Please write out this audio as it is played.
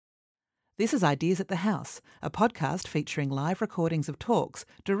This is Ideas at the House, a podcast featuring live recordings of talks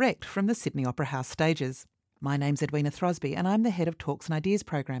direct from the Sydney Opera House stages. My name's Edwina Throsby and I'm the head of Talks and Ideas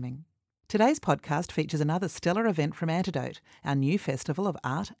programming. Today's podcast features another stellar event from Antidote, our new festival of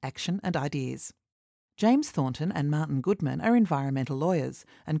art, action and ideas. James Thornton and Martin Goodman are environmental lawyers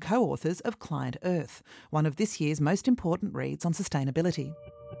and co-authors of Client Earth, one of this year's most important reads on sustainability.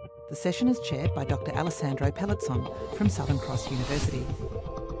 The session is chaired by Dr. Alessandro Pellizzon from Southern Cross University.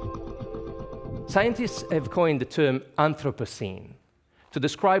 Scientists have coined the term Anthropocene to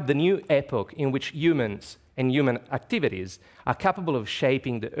describe the new epoch in which humans and human activities are capable of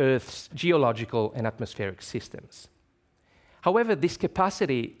shaping the Earth's geological and atmospheric systems. However, this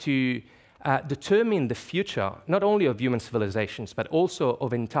capacity to determine the future, not only of human civilizations, but also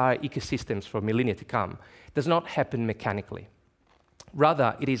of entire ecosystems for millennia to come, does not happen mechanically.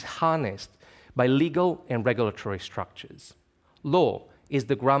 Rather, it is harnessed by legal and regulatory structures. Law is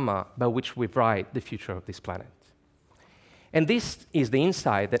the grammar by which we write the future of this planet. And this is the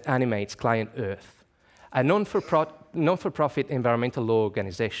insight that animates Client Earth, a non-for-profit environmental law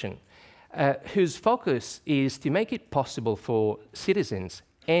organization whose focus is to make it possible for citizens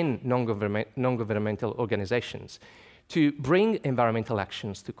and non-governmental organizations to bring environmental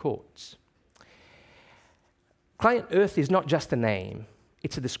actions to courts. Client Earth is not just a name,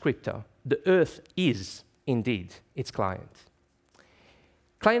 it's a descriptor. The Earth is, indeed, its client.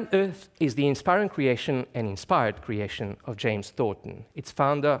 Client Earth is the inspiring creation and inspired creation of James Thornton, its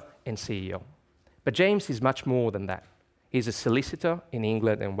founder and CEO. But James is much more than that. He's a solicitor in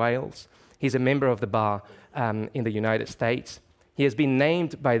England and Wales. He's a member of the bar in the United States. He has been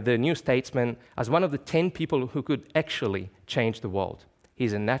named by the New Statesman as one of the 10 people who could actually change the world.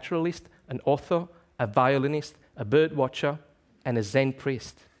 He's a naturalist, an author, a violinist, a bird watcher, and a Zen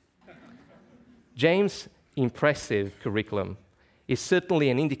priest. James' impressive curriculum is certainly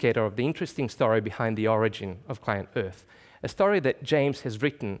an indicator of the interesting story behind the origin of Client Earth, a story that James has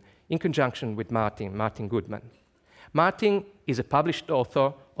written in conjunction with Martin Goodman. Martin is a published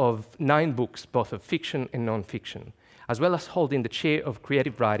author of 9 books, both of fiction and non-fiction, as well as holding the chair of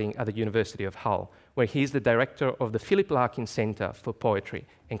creative writing at the University of Hull, where he is the director of the Philip Larkin Centre for Poetry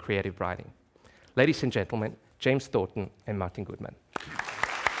and Creative Writing. Ladies and gentlemen, James Thornton and Martin Goodman.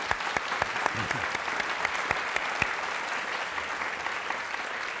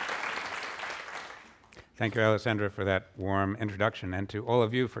 Thank you, Alessandro, for that warm introduction, and to all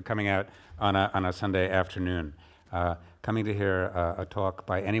of you for coming out on a Sunday afternoon. Coming to hear a talk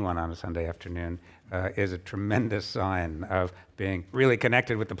by anyone on a Sunday afternoon is a tremendous sign of being really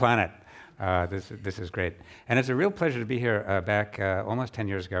connected with the planet. This is great. And it's a real pleasure to be here back almost 10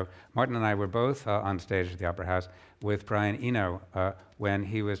 years ago. Martin and I were both on stage at the Opera House with Brian Eno when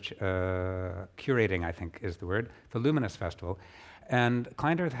he was curating, I think is the word, the Luminous Festival. And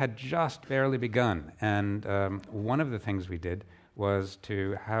Client Earth had just barely begun. And one of the things we did was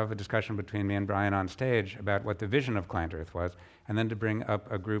to have a discussion between me and Brian on stage about what the vision of Client Earth was, and then to bring up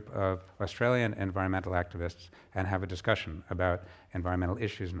a group of Australian environmental activists and have a discussion about environmental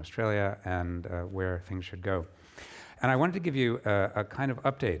issues in Australia and where things should go. And I wanted to give you a kind of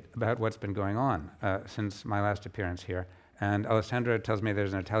update about what's been going on since my last appearance here. And Alessandro tells me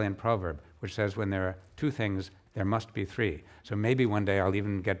there's an Italian proverb which says when there are 2 things, there must be 3. So maybe one day I'll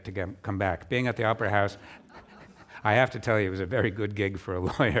even get to come back. Being at the Opera House, I have to tell you, it was a very good gig for a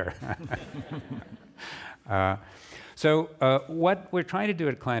lawyer. So what we're trying to do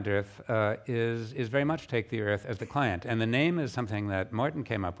at Client Earth is very much take the Earth as the client. And the name is something that Martin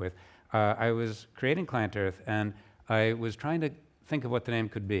came up with. I was creating Client Earth, and I was trying to think of what the name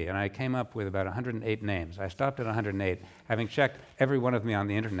could be. And I came up with about 108 names. I stopped at 108, having checked every one of them on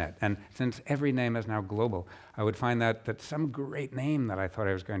the internet. And since every name is now global, I would find that some great name that I thought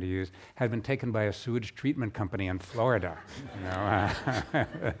I was going to use had been taken by a sewage treatment company in Florida.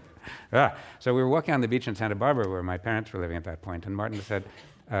 So we were walking on the beach in Santa Barbara where my parents were living at that point, and Martin said,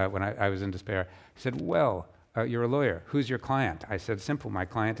 when I was in despair, he said, well, you're a lawyer. Who's your client? I said, simple, my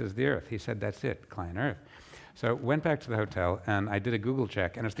client is the Earth. He said, that's it, Client Earth. So went back to the hotel, and I did a Google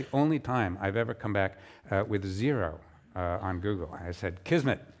check, and it's the only time I've ever come back with 0 on Google. I said,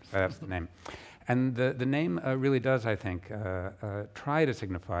 Kismet, that's the name. And the name really does, I think, try to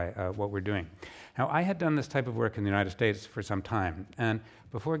signify what we're doing. Now, I had done this type of work in the United States for some time, and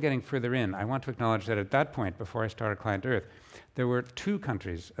before getting further in, I want to acknowledge that at that point, before I started Client Earth, there were 2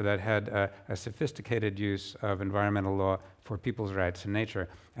 countries that had a sophisticated use of environmental law for people's rights in nature,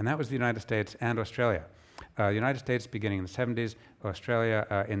 and that was the United States and Australia. The United States beginning in the 70s,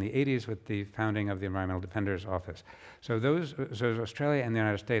 Australia in the 80s with the founding of the Environmental Defenders Office. So Australia and the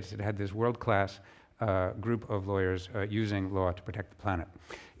United States had this world-class group of lawyers using law to protect the planet.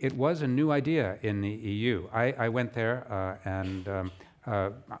 It was a new idea in the EU. I went there and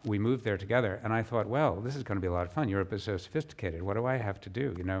we moved there together, and I thought, well, this is going to be a lot of fun. Europe is so sophisticated. What do I have to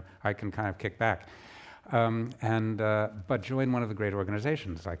do? I can kind of kick back. But join one of the great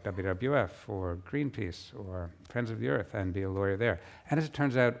organizations like WWF or Greenpeace or Friends of the Earth and be a lawyer there. And as it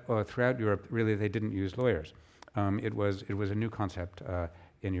turns out, throughout Europe, really they didn't use lawyers. It was a new concept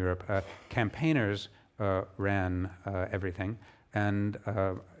in Europe. Campaigners ran everything, and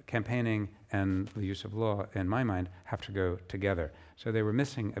campaigning and the use of law, in my mind, have to go together. So they were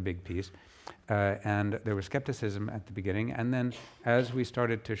missing a big piece, and there was skepticism at the beginning. And then, as we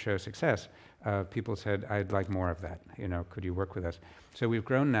started to show success, people said, "I'd like more of that. Could you work with us?" So we've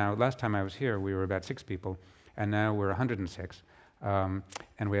grown now. Last time I was here, we were about 6 people, and now we're 106.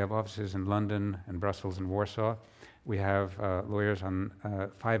 And we have offices in London and Brussels and Warsaw. We have lawyers on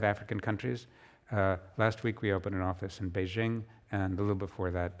 5 African countries. Last week we opened an office in Beijing, and a little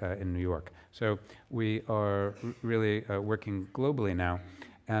before that in New York. So we are really working globally now,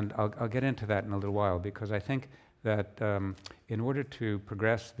 and I'll get into that in a little while, because I think that in order to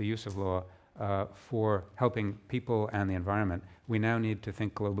progress the use of law for helping people and the environment, we now need to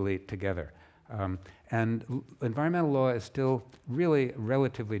think globally together. And environmental law is still really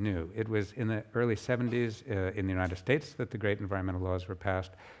relatively new. It was in the early 70s in the United States that the great environmental laws were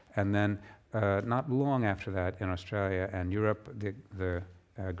passed, and then not long after that in Australia and Europe, the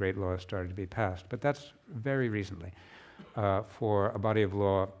great laws started to be passed. But that's very recently for a body of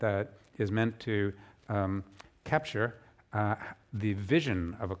law that is meant to capture the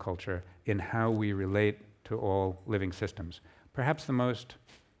vision of a culture in how we relate to all living systems. Perhaps the most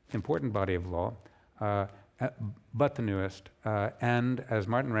important body of law, but the newest, and as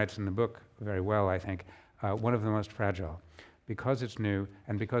Martin writes in the book very well, I think, one of the most fragile, because it's new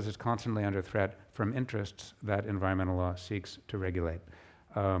and because it's constantly under threat from interests that environmental law seeks to regulate.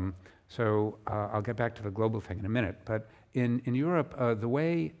 So I'll get back to the global thing in a minute, but in Europe, the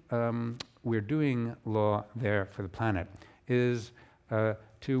way we're doing law there for the planet is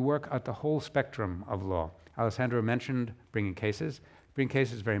to work at the whole spectrum of law. Alessandro mentioned bringing cases. Bringing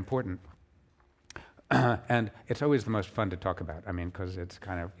cases is very important. And it's always the most fun to talk about. I mean, because it's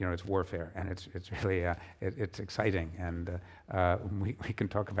kind of, it's warfare, and it's really, it's exciting. And we can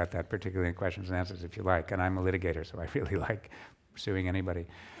talk about that, particularly in questions and answers, if you like. And I'm a litigator, so I really like suing anybody.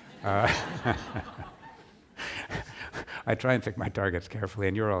 I try and pick my targets carefully,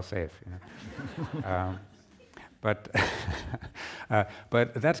 and you're all safe. But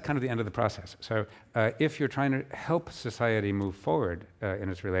that's kind of the end of the process. So if you're trying to help society move forward in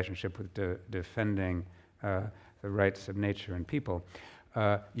its relationship with defending the rights of nature and people,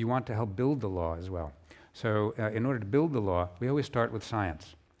 you want to help build the law as well. So in order to build the law, we always start with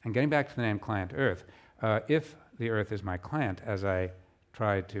science. And getting back to the name Client Earth, if the Earth is my client, as I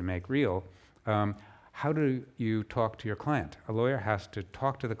try to make real, how do you talk to your client? A lawyer has to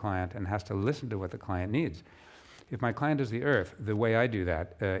talk to the client and has to listen to what the client needs. If my client is the Earth, the way I do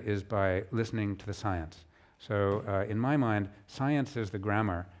that is by listening to the science. So in my mind, science is the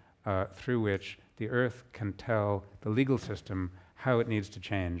grammar through which the Earth can tell the legal system how it needs to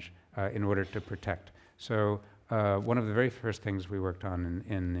change in order to protect. So one of the very first things we worked on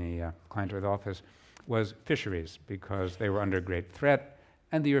in the Client Earth office was fisheries, because they were under great threat,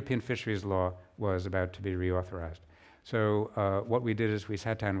 and the European fisheries law was about to be reauthorized. So what we did is we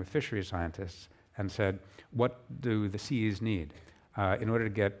sat down with fisheries scientists and said, what do the seas need? In order to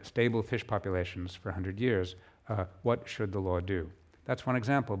get stable fish populations for 100 years, what should the law do? That's one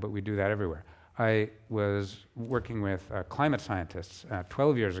example, but we do that everywhere. I was working with climate scientists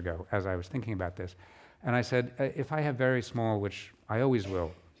 12 years ago as I was thinking about this, and I said, if I have very small, which I always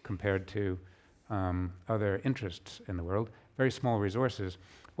will compared to other interests in the world, very small resources,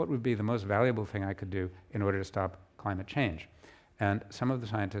 what would be the most valuable thing I could do in order to stop climate change? And some of the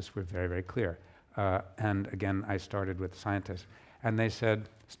scientists were very, very clear. And again, I started with scientists, and they said,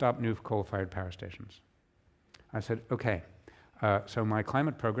 stop new coal-fired power stations. I said, okay. So my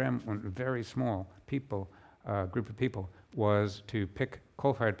climate program, one very small group of people, was to pick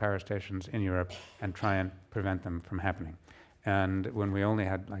coal-fired power stations in Europe and try and prevent them from happening. And when we only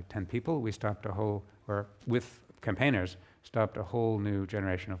had like 10 people, we stopped with campaigners, stopped a whole new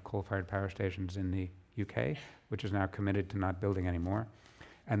generation of coal-fired power stations in the UK, which is now committed to not building anymore.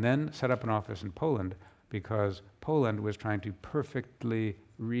 And then set up an office in Poland, because Poland was trying to perfectly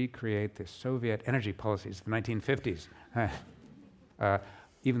recreate the Soviet energy policies of the 1950s,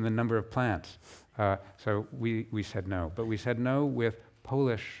 even the number of plants. So we said no, but we said no with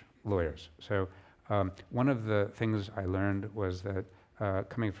Polish lawyers. So one of the things I learned was that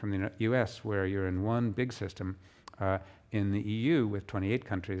coming from the US, where you're in one big system. In the EU, with 28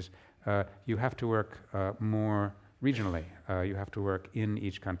 countries, you have to work more regionally. You have to work in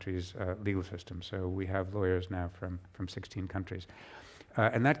each country's legal system. So we have lawyers now from 16 countries.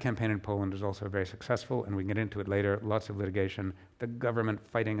 And that campaign in Poland was also very successful, and we can get into it later. Lots of litigation, the government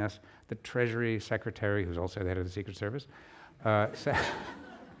fighting us, the Treasury Secretary, who's also the head of the Secret Service,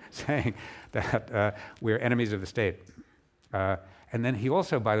 saying that we're enemies of the state. And then he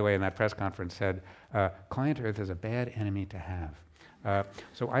also, by the way, in that press conference said, Client Earth is a bad enemy to have.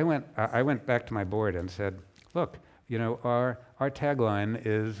 So I went back to my board and said, look, you know, our tagline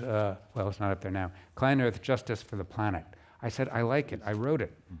is, well, it's not up there now, Client Earth, justice for the planet. I said, I like it, I wrote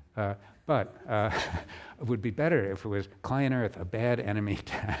it, but it would be better if it was Client Earth, a bad enemy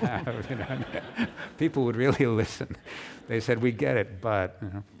to have. You know? People would really listen. They said, we get it, but,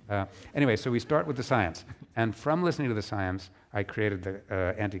 you know. Anyway, so we start with the science. And from listening to the science, I created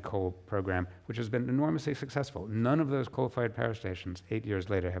the anti-coal program, which has been enormously successful. None of those coal-fired power stations 8 years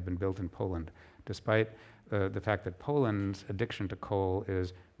later have been built in Poland, despite the fact that Poland's addiction to coal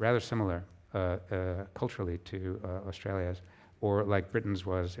is rather similar culturally to Australia's, or like Britain's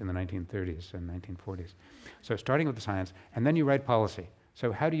was in the 1930s and 1940s. So starting with the science, and then you write policy.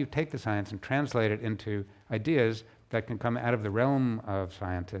 So how do you take the science and translate it into ideas that can come out of the realm of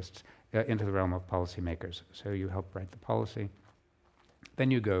scientists into the realm of policymakers? So you help write the policy.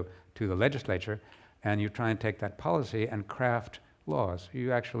 Then you go to the legislature, and you try and take that policy and craft laws.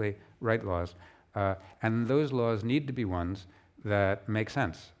 You actually write laws. And those laws need to be ones that make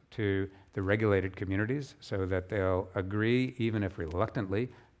sense to the regulated communities so that they'll agree, even if reluctantly,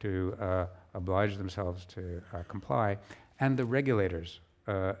 to oblige themselves to comply. And the regulators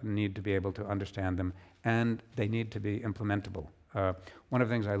need to be able to understand them, and they need to be implementable. One of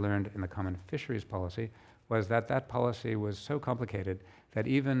the things I learned in the Common Fisheries Policy was that that policy was so complicated that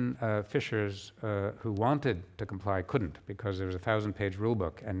even fishers who wanted to comply couldn't, because there was a 1,000-page rule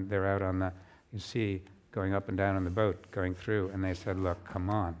book, and they're out on the, you see, going up and down on the boat, going through, and they said, look, come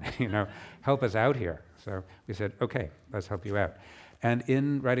on, you know, help us out here. So we said, okay, let's help you out. And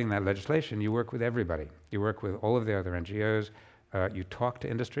in writing that legislation, you work with everybody. You work with all of the other NGOs. You talk to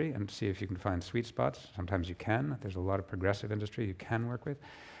industry and see if you can find sweet spots. Sometimes you can. There's a lot of progressive industry you can work with.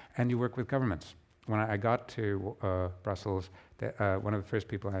 And you work with governments. When I got to Brussels, one of the first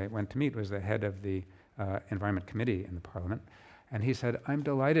people I went to meet was the head of the Environment Committee in the Parliament. And he said, I'm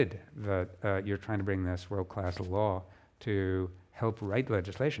delighted that you're trying to bring this world-class law to help write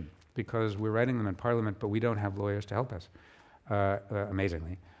legislation, because we're writing them in Parliament, but we don't have lawyers to help us,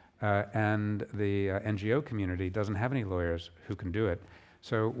 amazingly. And the NGO community doesn't have any lawyers who can do it.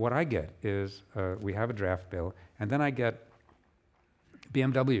 So what I get is we have a draft bill, and then I get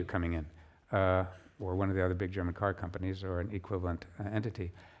BMW coming in, or one of the other big German car companies, or an equivalent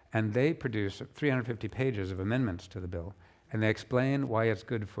entity, and they produce 350 pages of amendments to the bill. And they explain why it's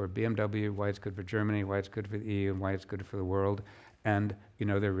good for BMW, why it's good for Germany, why it's good for the EU, and why it's good for the world. And, you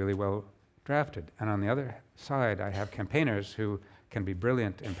know, they're really well drafted. And on the other side, I have campaigners who can be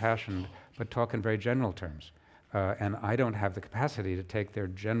brilliant, impassioned, but talk in very general terms. And I don't have the capacity to take their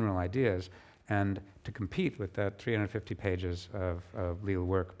general ideas and to compete with that 350 pages of legal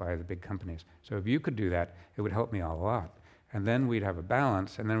work by the big companies. So if you could do that, it would help me a lot. And then we'd have a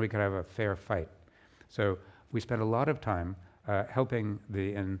balance, and then we could have a fair fight. So we spent a lot of time helping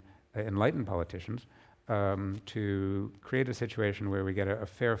the enlightened politicians to create a situation where we get a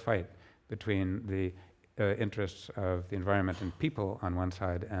fair fight between the interests of the environment and people on one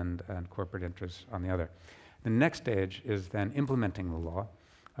side and corporate interests on the other. The next stage is then implementing the law,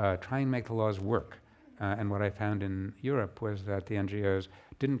 trying to make the laws work. And what I found in Europe was that the NGOs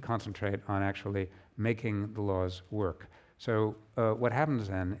didn't concentrate on actually making the laws work. So what happens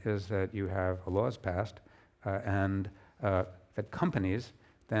then is that you have a law is passed, and that companies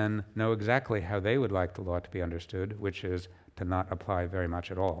then know exactly how they would like the law to be understood, which is to not apply very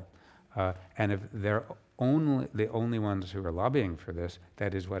much at all. And if they're the only ones who are lobbying for this,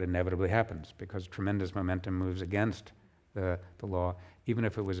 that is what inevitably happens, because tremendous momentum moves against the law. Even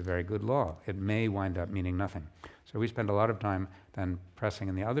if it was a very good law, it may wind up meaning nothing. So we spend a lot of time then pressing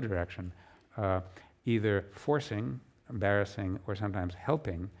in the other direction, either forcing, embarrassing, or sometimes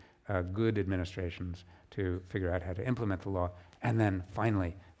helping good administrations to figure out how to implement the law. And then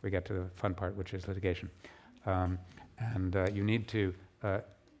finally, we get to the fun part, which is litigation. And you need to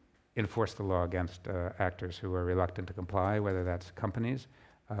enforce the law against actors who are reluctant to comply, whether that's companies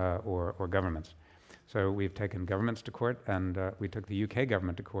or governments. So we've taken governments to court, and we took the UK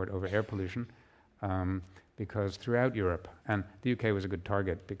government to court over air pollution, because throughout Europe, and the UK was a good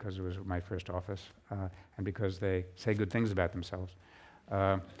target because it was my first office, and because they say good things about themselves.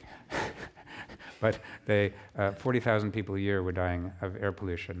 But 40,000 people a year were dying of air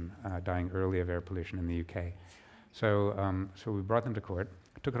pollution, dying early of air pollution in the UK. So we brought them to court,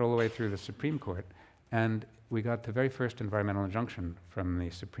 took it all the way through the Supreme Court, and we got the very first environmental injunction from the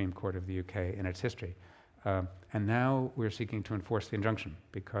Supreme Court of the UK in its history. And now we're seeking to enforce the injunction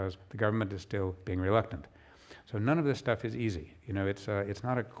because the government is still being reluctant. So none of this stuff is easy. You know, it's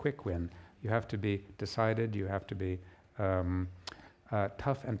not a quick win. You have to be decided, you have to be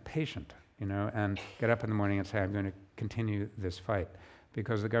tough and patient, you know, and get up in the morning and say, I'm going to continue this fight.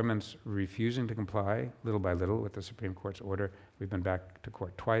 Because the government's refusing to comply, little by little, with the Supreme Court's order. We've been back to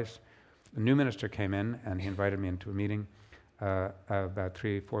court twice. The new minister came in and he invited me into a meeting about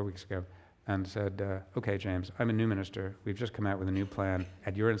 3-4 weeks ago and said, okay, James, I'm a new minister. We've just come out with a new plan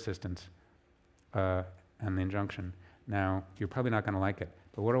at your insistence and the injunction. Now, you're probably not going to like it,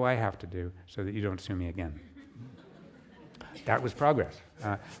 but what do I have to do so that you don't sue me again? That was progress.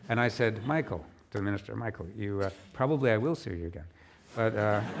 And I said, Michael, to the minister, Michael, probably I will sue you again.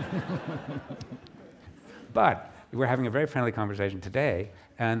 But we're having a very friendly conversation today,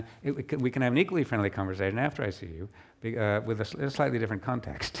 and we can have an equally friendly conversation after I see you, with a slightly different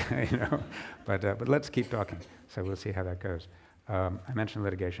context, you know. But let's keep talking. So we'll see how that goes. I mentioned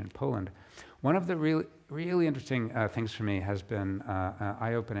litigation in Poland. One of the really interesting things for me has been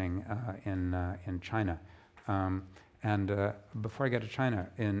eye-opening in China. And before I get to China,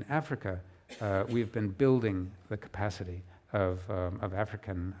 in Africa, we've been building the capacity of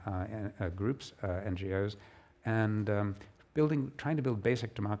African groups, NGOs, and trying to build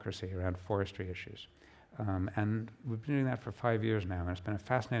basic democracy around forestry issues. And we've been doing that for 5 years now, and it's been a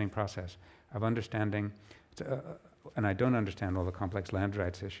fascinating process of understanding, and I don't understand all the complex land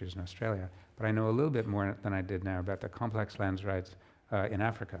rights issues in Australia, but I know a little bit more than I did now about the complex land rights in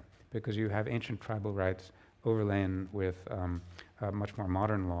Africa, because you have ancient tribal rights overlain with much more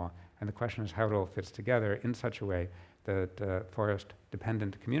modern law, and the question is how it all fits together in such a way that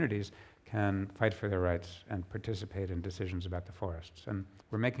forest-dependent communities can fight for their rights and participate in decisions about the forests. And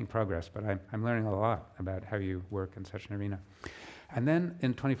we're making progress, but I'm learning a lot about how you work in such an arena. And then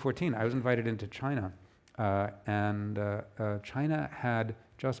in 2014, I was invited into China, and China had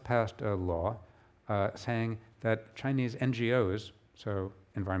just passed a law saying that Chinese NGOs, so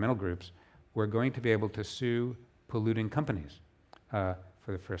environmental groups, were going to be able to sue polluting companies for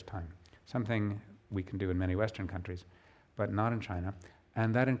the first time, something we can do in many Western countries, but not in China.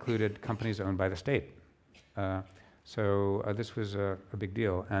 And that included companies owned by the state. So this was a big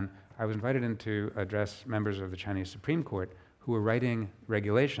deal. And I was invited in to address members of the Chinese Supreme Court who were writing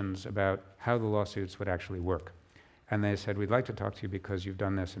regulations about how the lawsuits would actually work. And they said, we'd like to talk to you because you've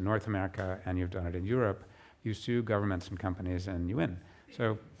done this in North America and you've done it in Europe. You sue governments and companies and you win.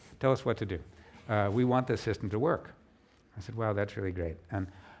 So tell us what to do. We want this system to work. I said, wow, that's really great. And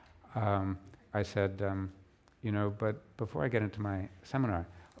I said, you know, but before I get into my seminar,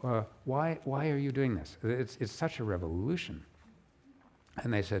 why are you doing this? It's such a revolution.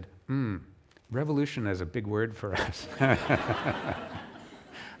 And they said, revolution is a big word for us.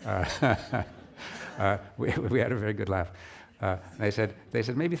 We had a very good laugh. They said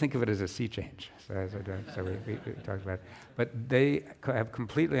maybe think of it as a sea change. So we talked about it. But they have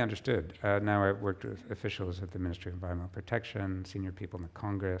completely understood. Now I've worked with officials at the Ministry of Environmental Protection, senior people in the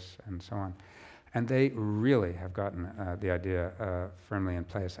Congress, and so on. And they really have gotten the idea firmly in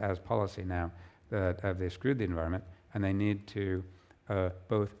place as policy now that they've screwed the environment, and they need to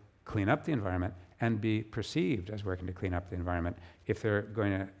both clean up the environment and be perceived as working to clean up the environment if they're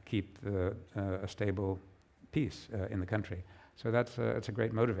going to keep a stable peace in the country. So it's a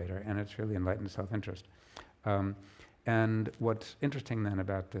great motivator, and it's really enlightened self-interest. And what's interesting then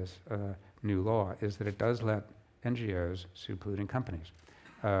about this new law is that it does let NGOs sue polluting companies.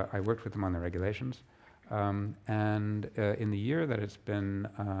 I worked with them on the regulations, and in the year that it's been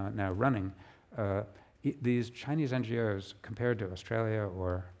now running, these Chinese NGOs, compared to Australia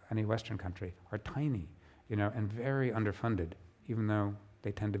or any Western country, are tiny, you know, and very underfunded, even though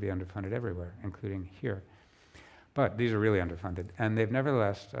they tend to be underfunded everywhere, including here. But these are really underfunded, and they've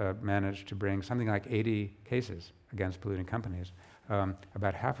nevertheless managed to bring something like 80 cases against polluting companies.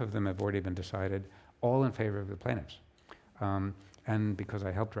 About half of them have already been decided, all in favor of the plaintiffs. And because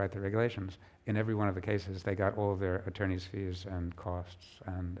I helped write the regulations, in every one of the cases, they got all of their attorney's fees and costs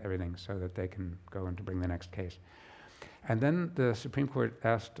and everything so that they can go and to bring the next case. And then the Supreme Court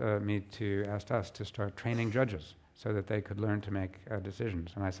asked us to start training judges so that they could learn to make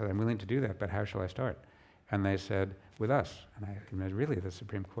decisions. And I said, I'm willing to do that, but how shall I start? And they said, with us. And I said, really, the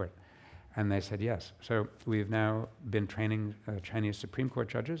Supreme Court? And they said, yes. So we've now been training Chinese Supreme Court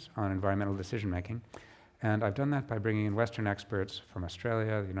judges on environmental decision-making. And I've done that by bringing in Western experts from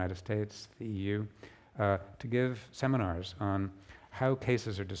Australia, the United States, the EU, to give seminars on how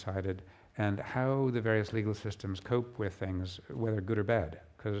cases are decided and how the various legal systems cope with things, whether good or bad,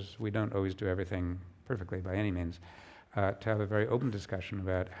 because we don't always do everything perfectly by any means, to have a very open discussion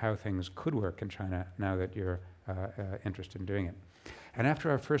about how things could work in China now that you're interested in doing it. And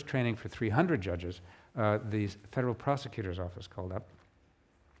after our first training for 300 judges, the Federal Prosecutor's Office called up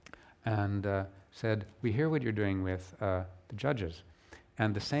and said, we hear what you're doing with the judges.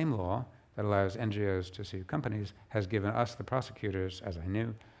 And the same law that allows NGOs to sue companies has given us, the prosecutors, as I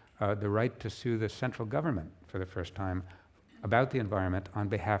knew, the right to sue the central government for the first time about the environment on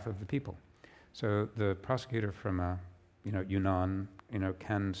behalf of the people. So the prosecutor from Yunnan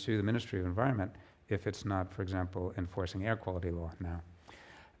can sue the Ministry of Environment if it's not, for example, enforcing air quality law now.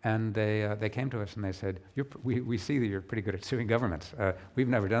 And they came to us and they said, we see that you're pretty good at suing governments. We've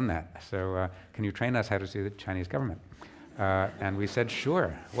never done that, so can you train us how to sue the Chinese government? And we said,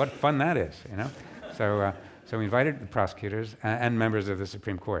 sure, what fun that is, So we invited the prosecutors and members of the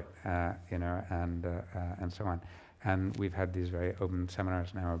Supreme Court, and so on. And we've had these very open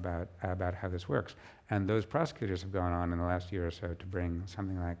seminars now about how this works. And those prosecutors have gone on in the last year or so to bring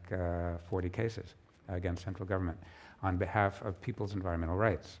something like 40 cases against central government on behalf of people's environmental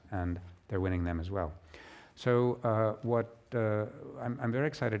rights, and they're winning them as well. So what I'm very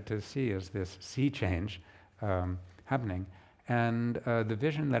excited to see is this sea change happening, and the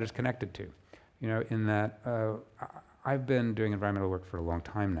vision that is connected to, in that I've been doing environmental work for a long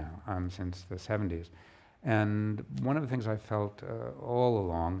time now, since the 70s. And one of the things I felt all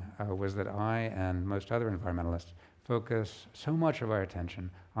along was that I and most other environmentalists focus so much of our attention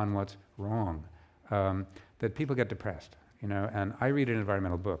on what's wrong that people get depressed, and I read an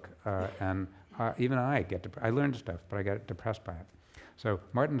environmental book, and even I get I learn stuff, but I get depressed by it. So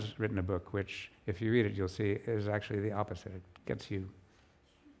Martin's written a book which, if you read it, you'll see is actually the opposite. It gets you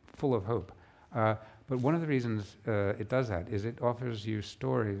full of hope. But one of the reasons it does that is it offers you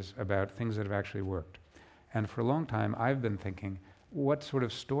stories about things that have actually worked. And for a long time, I've been thinking, what sort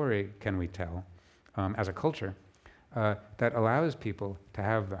of story can we tell as a culture that allows people to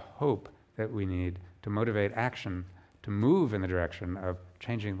have the hope that we need to motivate action, to move in the direction of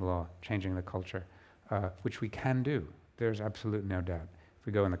changing the law, changing the culture, which we can do. There's absolutely no doubt. If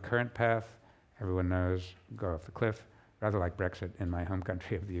we go in the current path, everyone knows, go off the cliff, rather like Brexit in my home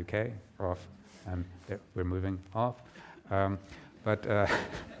country of the UK, off, and we're moving off. But the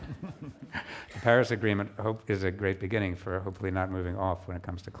Paris Agreement is a great beginning for hopefully not moving off when it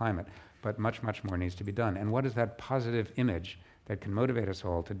comes to climate, but much, much more needs to be done. And what is that positive image that can motivate us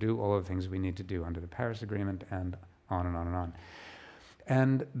all to do all of the things we need to do under the Paris Agreement and on and on and on?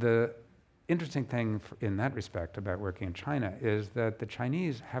 And the interesting thing in that respect about working in China is that the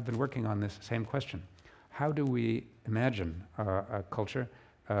Chinese have been working on this same question. How do we imagine a culture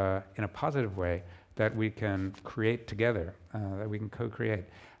in a positive way that we can create together, that we can co-create?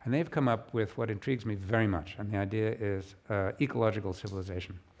 And they've come up with what intrigues me very much, and the idea is ecological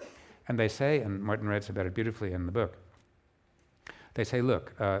civilization. And they say, and Martin writes about it beautifully in the book, they say,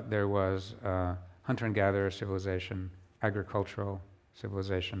 look, there was hunter and gatherer civilization, agricultural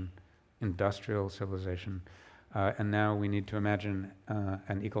civilization, industrial civilization, and now we need to imagine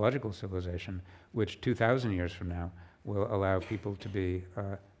an ecological civilization which 2,000 years from now will allow people to be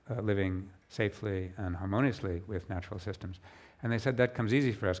living safely and harmoniously with natural systems. And they said that comes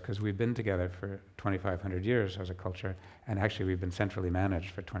easy for us because we've been together for 2,500 years as a culture, and actually we've been centrally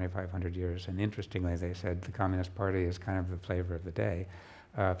managed for 2,500 years. And interestingly, they said the Communist Party is kind of the flavor of the day.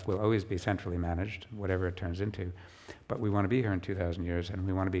 Will always be centrally managed, whatever it turns into. But we want to be here in 2,000 years, and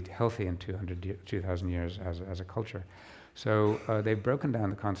we want to be healthy in 2,000 years as a culture. So they've broken down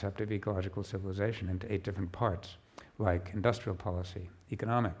the concept of ecological civilization into 8 different parts, like industrial policy,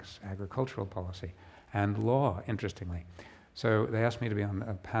 economics, agricultural policy, and law, interestingly. So they asked me to be on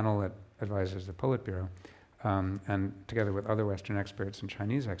a panel that advises the Politburo, and together with other Western experts and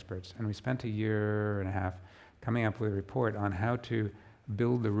Chinese experts, and we spent a year and a half coming up with a report on how to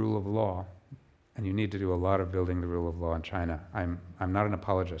build the rule of law. And you need to do a lot of building the rule of law in China. I'm not an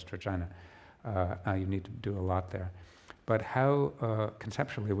apologist for China. You need to do a lot there. But how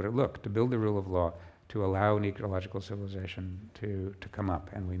conceptually would it look to build the rule of law to allow an ecological civilization to come up?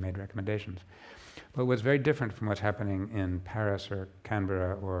 And we made recommendations. But what's very different from what's happening in Paris or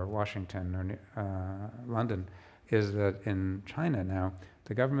Canberra or Washington or London is that in China now,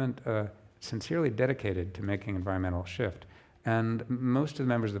 the government sincerely dedicated to making environmental shift. And most of the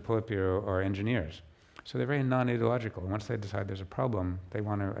members of the Politburo are engineers. So they're very non-ideological. Once they decide there's a problem, they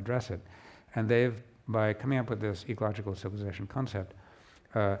want to address it. And they've, by coming up with this ecological civilization concept,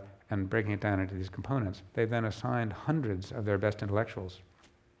 and breaking it down into these components, they've then assigned hundreds of their best intellectuals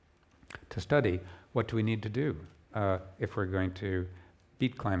to study what do we need to do if we're going to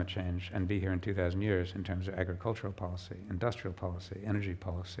beat climate change and be here in 2,000 years in terms of agricultural policy, industrial policy, energy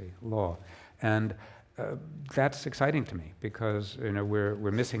policy, law. And that's exciting to me because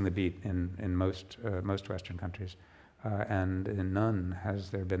we're missing the beat in most Western countries, and in none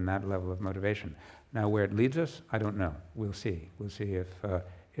has there been that level of motivation. Now, where it leads us, I don't know. We'll see. We'll see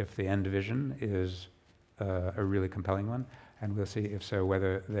if the end vision is a really compelling one, and we'll see if so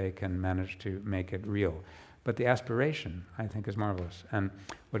whether they can manage to make it real. But the aspiration, I think, is marvelous. And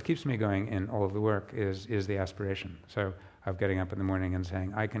what keeps me going in all of the work is the aspiration. So of getting up in the morning and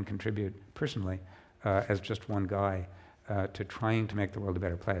saying, I can contribute personally as just one guy to trying to make the world a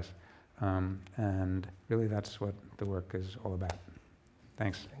better place. And really that's what the work is all about.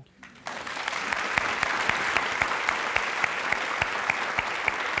 Thanks. Thank you.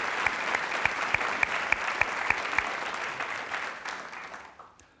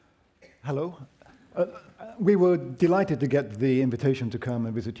 Hello. We were delighted to get the invitation to come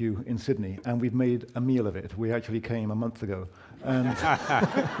and visit you in Sydney, and we've made a meal of it. We actually came a month ago. And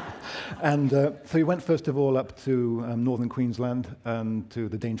so we went first of all up to northern Queensland and to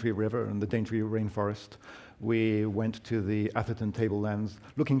the Daintree River and the Daintree Rainforest. We went to the Atherton Tablelands,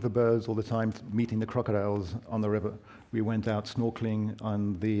 looking for birds all the time, meeting the crocodiles on the river. We went out snorkeling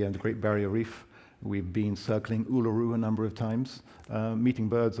on the Great Barrier Reef. We've been circling Uluru a number of times, meeting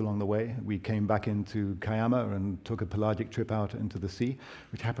birds along the way. We came back into Kiama and took a pelagic trip out into the sea,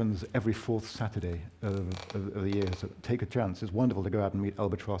 which happens every fourth Saturday of the year. So take a chance. It's wonderful to go out and meet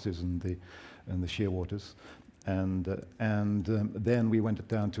albatrosses and the shearwaters. And then we went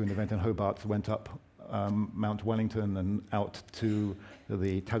down to an event in Hobart, went up Mount Wellington and out to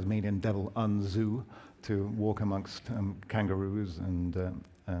the Tasmanian Devil Zoo to walk amongst kangaroos and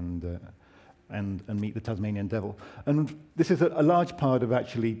meet the Tasmanian devil. And this is a large part of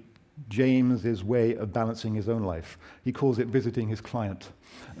actually James's way of balancing his own life. He calls it visiting his client.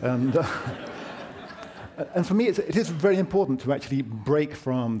 And, and for me, it is very important to actually break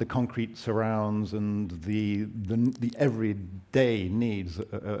from the concrete surrounds and the everyday needs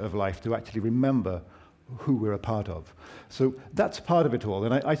of life to actually remember who we're a part of. So that's part of it all.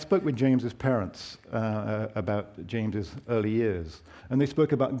 And I spoke with James's parents about James's early years, and they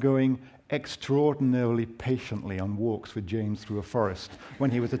spoke about going extraordinarily patiently on walks with James through a forest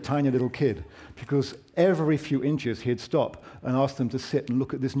when he was a tiny little kid, because every few inches he'd stop and ask them to sit and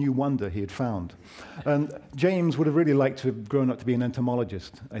look at this new wonder he had found. And James would have really liked to have grown up to be an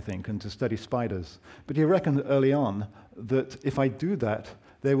entomologist, I think, and to study spiders. But he reckoned early on that if I do that,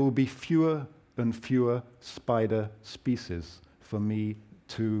 there will be fewer and fewer spider species for me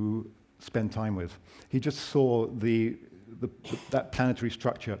to spend time with. He just saw that planetary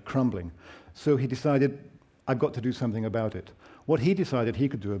structure crumbling. So he decided, I've got to do something about it. What he decided he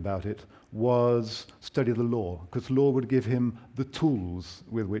could do about it was study the law, because law would give him the tools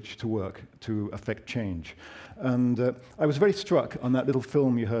with which to work to affect change. And I was very struck on that little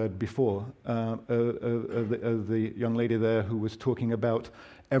film you heard before of the young lady there who was talking about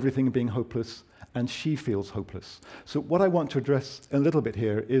everything being hopeless, and she feels hopeless. So what I want to address a little bit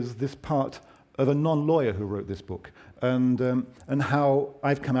here is this part of a non-lawyer who wrote this book, and how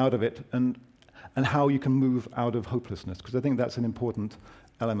I've come out of it, and how you can move out of hopelessness, because I think that's an important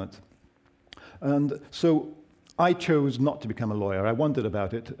element. And so I chose not to become a lawyer. I wondered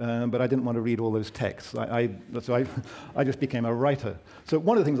about it, but I didn't want to read all those texts. So I just became a writer. So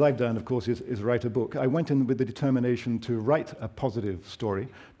one of the things I've done, of course, is write a book. I went in with the determination to write a positive story,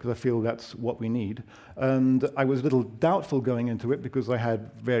 because I feel that's what we need. And I was a little doubtful going into it, because I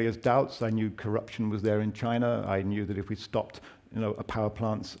had various doubts. I knew corruption was there in China. I knew that if we stopped power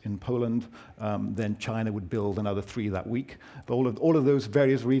plants in Poland, then China would build another 3 that week. But all of those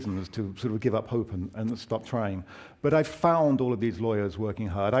various reasons to sort of give up hope and stop trying. But I found all of these lawyers working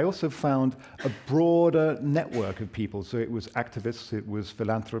hard. I also found a broader network of people. So it was activists, it was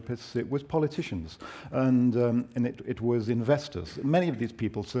philanthropists, it was politicians, and it was investors. Many of these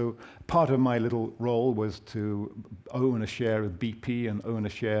people. So part of my little role was to own a share of BP and own a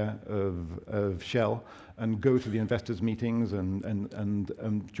share of Shell, and go to the investors' meetings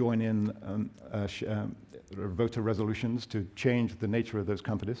and join in voter resolutions to change the nature of those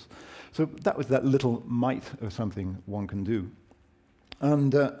companies. So that was that little mite of something one can do.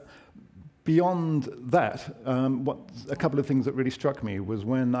 And beyond that, a couple of things that really struck me was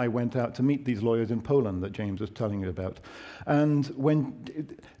when I went out to meet these lawyers in Poland that James was telling you about. And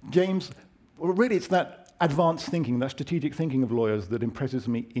when James, well, really it's that advanced thinking, that strategic thinking of lawyers that impresses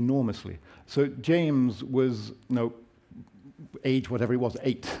me enormously. So James was, age whatever it was,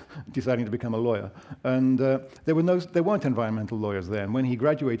 8, deciding to become a lawyer. And there weren't environmental lawyers there. And when he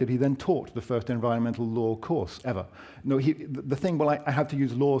graduated, he then taught the first environmental law course ever. No, the thing, well, I had to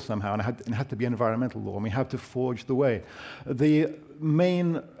use law somehow, and it had to be environmental law, and we had to forge the way. The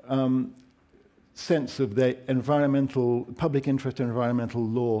main sense of the public interest environmental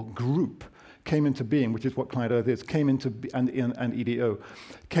law group came into being, which is what Climate Earth is, and EDO,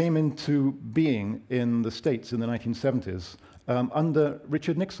 came into being in the States in the 1970s under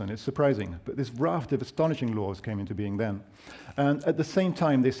Richard Nixon. It's surprising, but this raft of astonishing laws came into being then. And at the same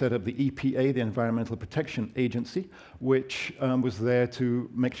time, they set up the EPA, the Environmental Protection Agency, which was there to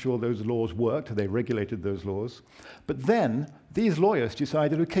make sure those laws worked. They regulated those laws. But then these lawyers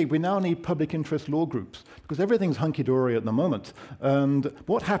decided, okay, we now need public interest law groups because everything's hunky-dory at the moment. And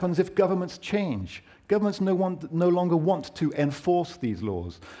what happens if governments change? Governments no longer want to enforce these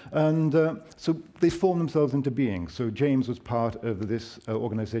laws. And so they formed themselves into being. So James was part of this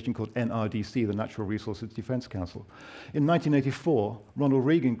organization called NRDC, the Natural Resources Defense Council. In 1984, Ronald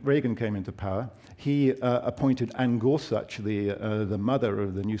Reagan came into power. He appointed Ann Gorsuch, the mother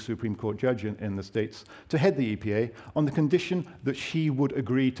of the new Supreme Court judge in the States, to head the EPA on the condition that she would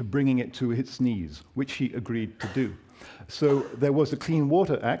agree to bringing it to its knees, which she agreed to do. So there was the Clean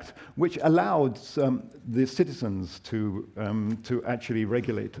Water Act, which allowed the citizens to actually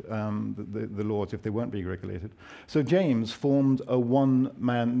regulate the laws if they weren't being regulated. So James formed a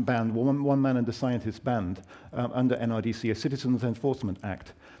one-man band, one man and a scientist band under NRDC, a Citizens Enforcement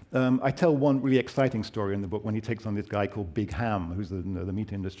Act. I tell one really exciting story in the book when he takes on this guy called Big Ham, who's the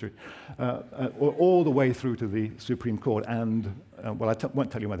meat industry, all the way through to the Supreme Court. And well, I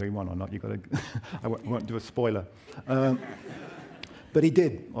won't tell you whether he won or not. I won't do a spoiler. But he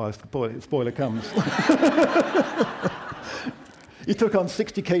did. Well, spoiler comes. He took on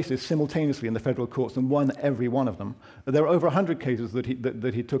 60 cases simultaneously in the federal courts and won every one of them. There were over 100 cases that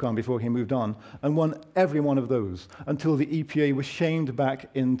he took on before he moved on, and won every one of those until the EPA was shamed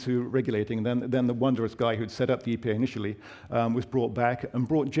back into regulating. Then the wondrous guy who'd set up the EPA initially was brought back and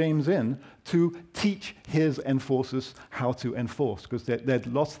brought James in to teach his enforcers how to enforce, because they'd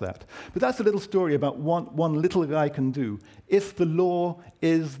lost that. But that's a little story about one little guy can do if the law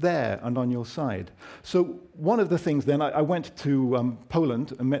is there and on your side. So one of the things then, I went to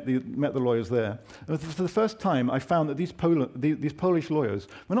Poland and met the lawyers there. And for the first time, I found that these Polish lawyers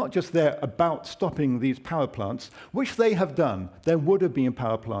were not just there about stopping these power plants, which they have done. There would have been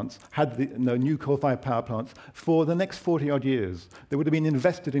power plants, new coal-fired power plants, for the next 40-odd years. They would have been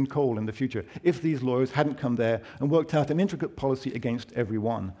invested in coal in the future if these lawyers hadn't come there and worked out an intricate policy against every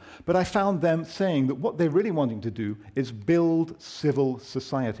one. But I found them saying that what they're really wanting to do is build civil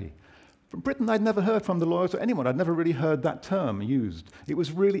society. From Britain, I'd never heard from the lawyers or anyone. I'd never really heard that term used. It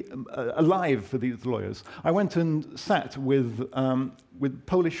was really alive for these lawyers. I went and sat with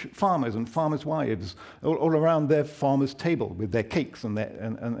Polish farmers and farmers' wives all around their farmers' table with their cakes and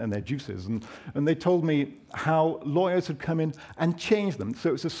their juices. And they told me how lawyers had come in and changed them.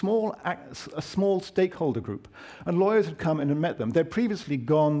 So it's a small stakeholder group. And lawyers had come in and met them. They'd previously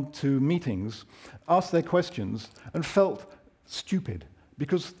gone to meetings, asked their questions, and felt stupid,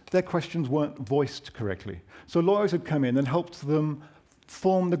 because their questions weren't voiced correctly. So lawyers had come in and helped them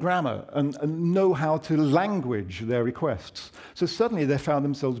form the grammar and know how to language their requests. So suddenly they found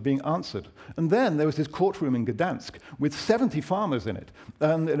themselves being answered. And then there was this courtroom in Gdansk with 70 farmers in it.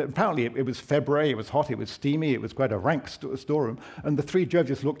 And apparently it was February, it was hot, it was steamy, it was quite a rank storeroom. And the three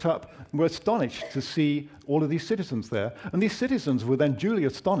judges looked up and were astonished to see all of these citizens there. And these citizens were then duly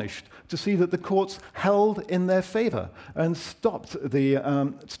astonished to see that the courts held in their favor and stopped the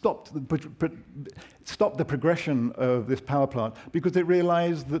progression of this power plant, because they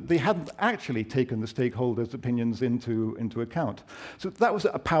realized that they hadn't actually taken the stakeholders' opinions into account. So that was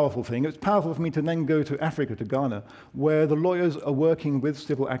a powerful thing. It was powerful for me to then go to Africa, to Ghana, where the lawyers are working with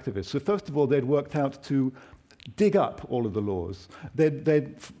civil activists. So first of all, they'd worked out to dig up all of the laws.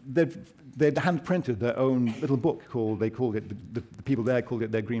 They'd hand-printed their own little book the people there called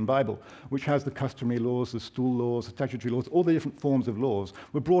it their Green Bible, which has the customary laws, the stool laws, the statutory laws, all the different forms of laws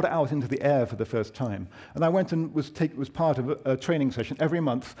were brought out into the air for the first time. And I went and was part of a training session every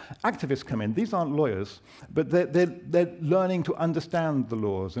month. Activists come in. These aren't lawyers, but they're learning to understand the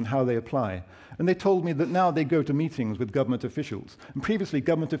laws and how they apply. And they told me that now they go to meetings with government officials. And previously,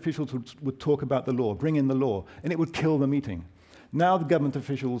 government officials would talk about the law, bring in the law, and it would kill the meeting. Now the government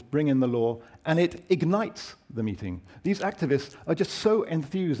officials bring in the law, and it ignites the meeting. These activists are just so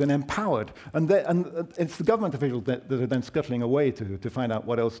enthused and empowered, and it's the government officials that are then scuttling away to find out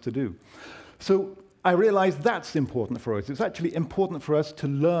what else to do. So I realized that's important for us. It's actually important for us to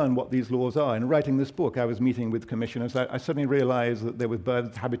learn what these laws are. In writing this book, I was meeting with commissioners. I suddenly realized that there was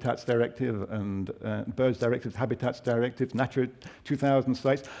Birds Habitats Directive and Birds Directives, Habitats Directive, Natura 2000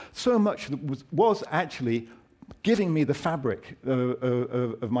 sites. So much that was actually giving me the fabric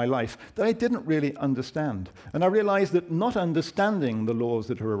of my life that I didn't really understand. And I realized that not understanding the laws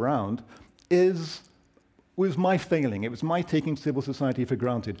that are around was my failing. It was my taking civil society for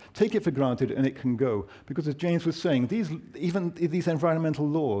granted. Take it for granted and it can go. Because as James was saying, even these environmental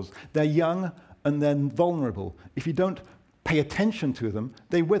laws, they're young and they're vulnerable. If you don't pay attention to them,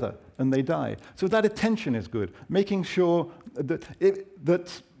 they wither and they die. So that attention is good. Making sure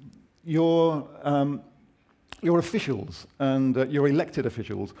that your officials and your elected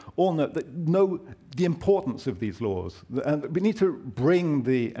officials all know the importance of these laws. And we need to bring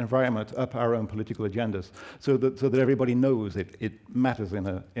the environment up our own political agendas so that everybody knows it matters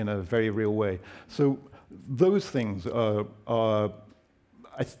in a very real way. So those things are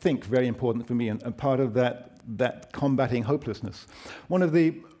I think, very important for me and part of that combating hopelessness. One of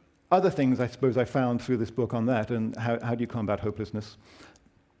the other things I suppose I found through this book on that, and how do you combat hopelessness,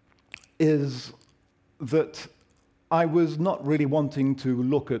 is that I was not really wanting to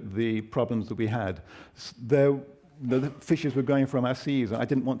look at the problems that we had. The fishes were going from our seas, and I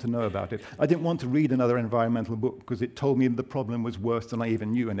didn't want to know about it. I didn't want to read another environmental book because it told me the problem was worse than I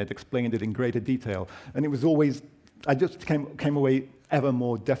even knew, and it explained it in greater detail. And it was always, I just came away ever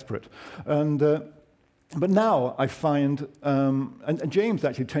more desperate. But now I find, and James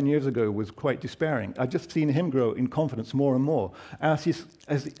actually 10 years ago was quite despairing. I've just seen him grow in confidence more and more as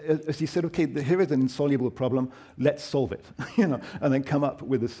he said, okay, here is an insoluble problem, let's solve it, and then come up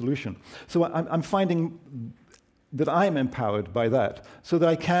with a solution. So I'm finding that I'm empowered by that, so that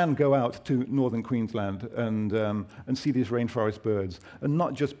I can go out to northern Queensland and see these rainforest birds, and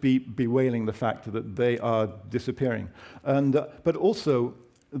not just be bewailing the fact that they are disappearing, but also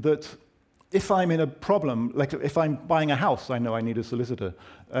that if I'm in a problem, like if I'm buying a house, I know I need a solicitor.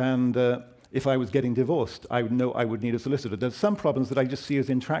 And if I was getting divorced, I would know I would need a solicitor. There's some problems that I just see as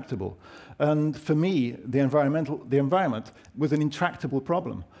intractable. And for me, the environment was an intractable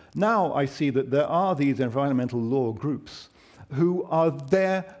problem. Now I see that there are these environmental law groups who are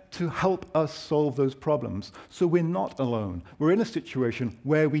there to help us solve those problems. So we're not alone. We're in a situation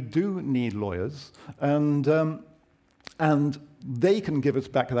where we do need lawyers, and they can give us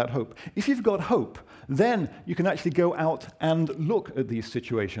back that hope. If you've got hope, then you can actually go out and look at these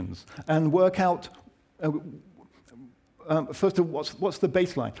situations and work out, first of all, what's the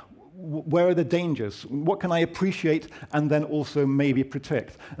baseline? Where are the dangers? What can I appreciate and then also maybe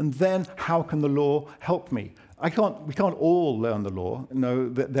protect? And then how can the law help me? We can't all learn the law. No,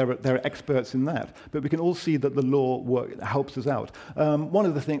 there are experts in that, but we can all see that the law helps us out. One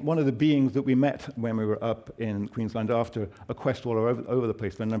of the beings that we met when we were up in Queensland after a quest all over the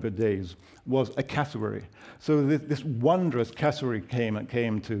place for a number of days was a cassowary. So this wondrous cassowary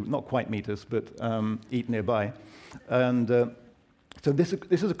came to not quite meet us, but eat nearby, and so this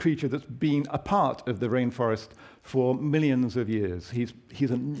is a creature that's been a part of the rainforest for millions of years.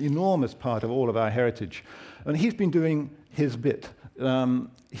 He's an enormous part of all of our heritage. And he's been doing his bit.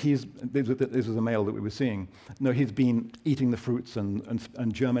 This was a male that we were seeing. No, he's been eating the fruits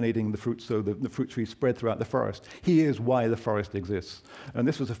and germinating the fruits so the fruit trees spread throughout the forest. He is why the forest exists. And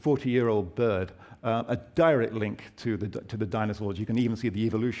this was a 40-year-old bird, a direct link to the dinosaurs. You can even see the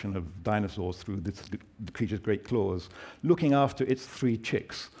evolution of dinosaurs through the creature's great claws, looking after its 3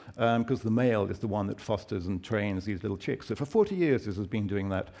 chicks. Because the male is the one that fosters and trains these little chicks. So for 40 years, this has been doing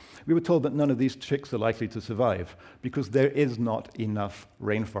that. We were told that none of these chicks are likely to survive because there is not enough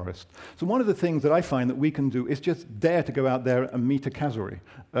rainforest. So one of the things that I find that we can do is just dare to go out there and meet a cassowary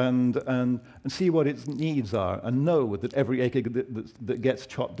and see what its needs are and know that every acre that gets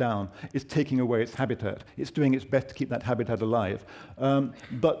chopped down is taking away its habitat. It's doing its best to keep that habitat alive.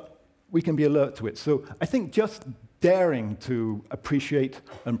 But we can be alert to it. So I think just daring to appreciate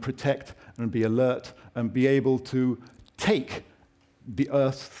and protect and be alert and be able to take the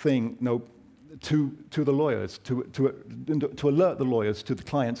earth thing to the lawyers, to alert the lawyers to the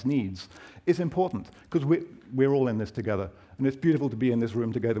client's needs is important because we're all in this together. And it's beautiful to be in this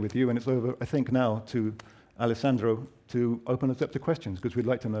room together with you. And it's over, I think, now to Alessandro to open us up to questions because we'd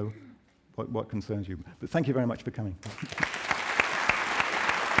like to know what concerns you. But thank you very much for coming.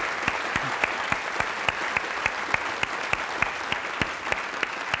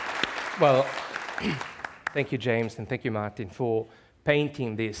 Well, thank you, James, and thank you, Martin, for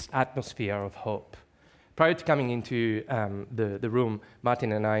painting this atmosphere of hope. Prior to coming into the room,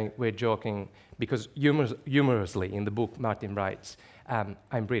 Martin and I were joking because humorously in the book, Martin writes,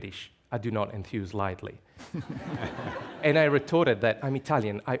 I'm British, I do not enthuse lightly. And I retorted that I'm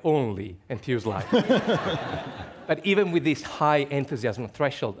Italian, I only enthuse lightly. But even with this high enthusiasm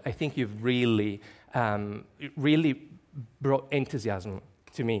threshold, I think you've really brought enthusiasm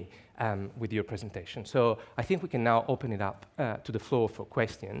to me with your presentation. So I think we can now open it up to the floor for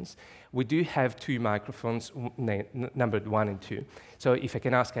questions. We do have 2 microphones, numbered 1 and 2. So if I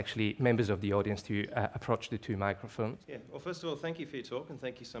can ask actually members of the audience to approach the 2 microphones. Yeah, well, first of all, thank you for your talk and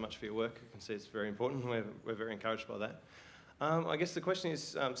thank you so much for your work. I can see it's very important. We're very encouraged by that. I guess the question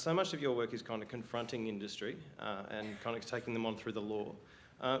is, so much of your work is kind of confronting industry and kind of taking them on through the law.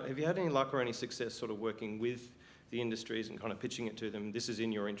 Have you had any luck or any success sort of working with the industries and kind of pitching it to them? This is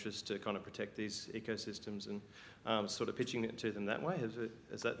in your interest to kind of protect these ecosystems and sort of pitching it to them that way.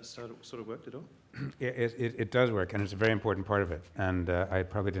 Has that sort of worked at all? It does work, and it's a very important part of it. And I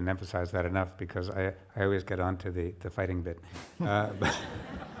probably didn't emphasize that enough because I always get on to the fighting bit.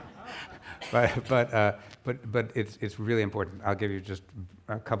 But it's really important. I'll give you just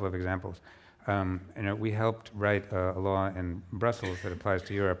a couple of examples. We helped write a law in Brussels that applies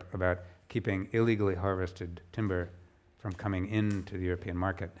to Europe about keeping illegally harvested timber from coming into the European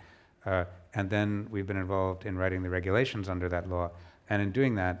market. And then we've been involved in writing the regulations under that law. And in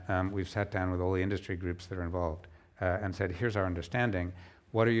doing that, we've sat down with all the industry groups that are involved and said, here's our understanding.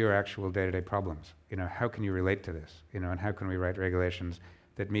 What are your actual day-to-day problems? How can you relate to this? And how can we write regulations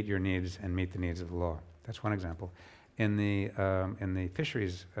that meet your needs and meet the needs of the law? That's one example. In the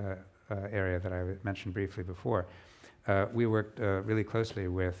fisheries area that I mentioned briefly before, we worked really closely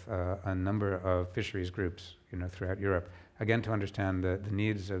with a number of fisheries groups, throughout Europe, again to understand the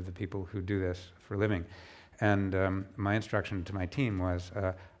needs of the people who do this for a living. And my instruction to my team was,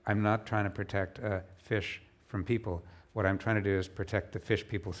 I'm not trying to protect fish from people. What I'm trying to do is protect the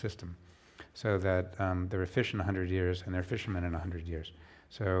fish-people system, so that there are fish in 100 years and there are fishermen in 100 years.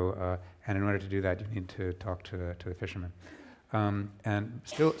 So, and in order to do that, you need to talk to the fishermen. And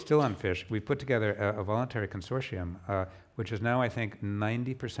still on fish, we put together a voluntary consortium, which is now, I think,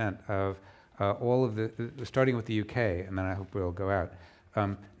 90% of all of the, starting with the UK, and then I hope we'll go out,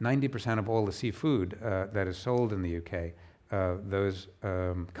 90% of all the seafood that is sold in the UK, those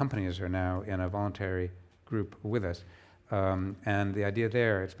companies are now in a voluntary group with us. And the idea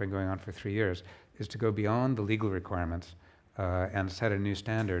there, it's been going on for 3 years, is to go beyond the legal requirements and set a new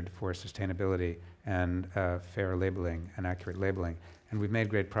standard for sustainability and fair labeling and accurate labeling. And we've made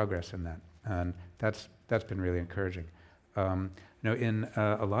great progress in that. And that's been really encouraging. In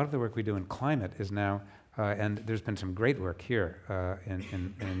a lot of the work we do in climate is now, and there's been some great work here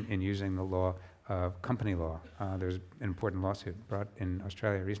in using the law, company law. There's an important lawsuit brought in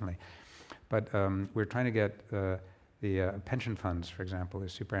Australia recently. But we're trying to get the pension funds, for example, the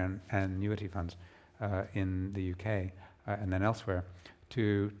superannuity funds in the UK and then elsewhere,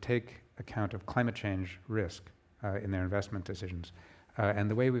 to take account of climate change risk in their investment decisions. And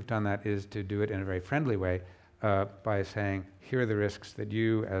the way we've done that is to do it in a very friendly way by saying, here are the risks that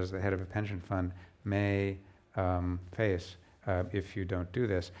you, as the head of a pension fund, may face if you don't do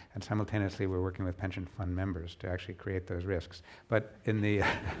this. And simultaneously, we're working with pension fund members to actually create those risks. But in the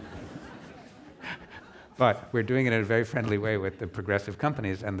but we're doing it in a very friendly way with the progressive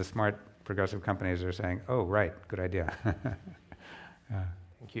companies, and the smart progressive companies are saying, oh, right, good idea.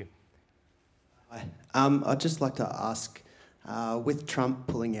 Thank you. Hi. I'd just like to ask, with Trump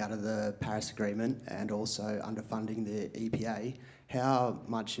pulling out of the Paris Agreement and also underfunding the EPA, how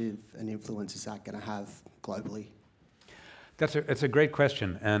much of an influence is that going to have globally? It's a great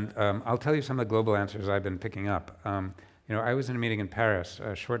question, and I'll tell you some of the global answers I've been picking up. I was in a meeting in Paris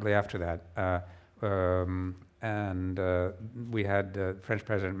shortly after that, and we had French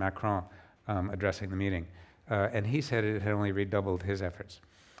President Macron addressing the meeting, and he said it had only redoubled his efforts.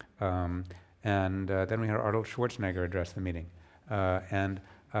 And then we had Arnold Schwarzenegger address the meeting. And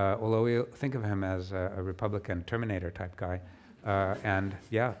although we think of him as a Republican Terminator type guy, and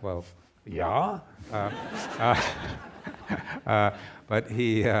but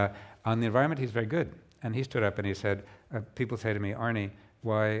he, on the environment, he's very good. And he stood up and he said, people say to me, Arnie,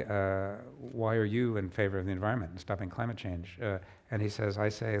 why are you in favor of the environment and stopping climate change? And he says, I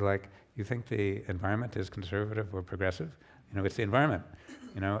say, like, you think the environment is conservative or progressive? It's the environment,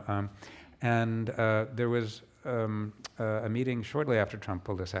 And there was a meeting shortly after Trump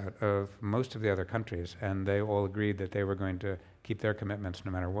pulled us out of most of the other countries, and they all agreed that they were going to keep their commitments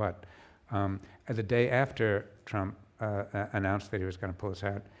no matter what. The day after Trump announced that he was going to pull us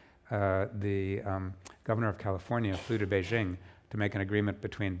out, the governor of California flew to Beijing to make an agreement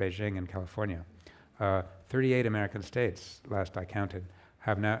between Beijing and California. 38 American states, last I counted,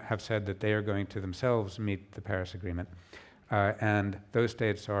 have said that they are going to themselves meet the Paris Agreement. And those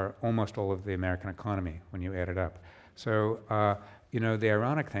states are almost all of the American economy when you add it up. So, the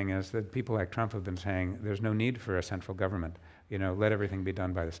ironic thing is that people like Trump have been saying there's no need for a central government. Let everything be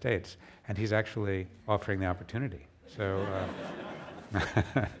done by the states. And he's actually offering the opportunity. So,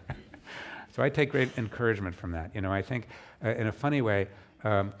 so I take great encouragement from that. I think, in a funny way,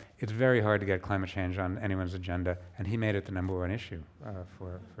 it's very hard to get climate change on anyone's agenda, and he made it the number one issue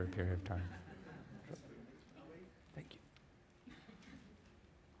for a period of time. Thank you.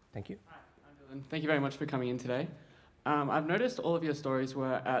 Thank you. Hi, I'm Dylan. Thank you very much for coming in today. I've noticed all of your stories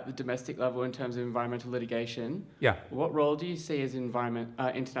were at the domestic level in terms of environmental litigation. Yeah. What role do you see as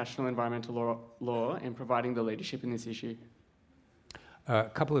international environmental law in providing the leadership in this issue? A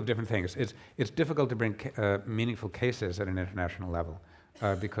couple of different things. It's difficult to bring meaningful cases at an international level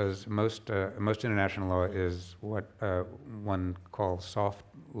because most international law is what one calls soft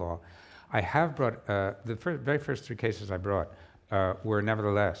law. I have brought the very first 3 cases I brought were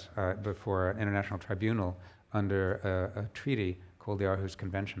nevertheless before an international tribunal under a treaty called the Aarhus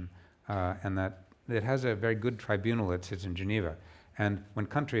Convention, and that it has a very good tribunal that sits in Geneva. And when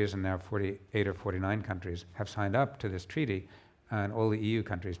countries, and now 48 or 49 countries, have signed up to this treaty, and all the EU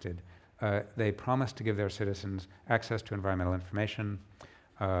countries did, they promised to give their citizens access to environmental information,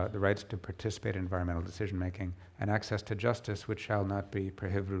 the rights to participate in environmental decision-making, and access to justice, which shall not be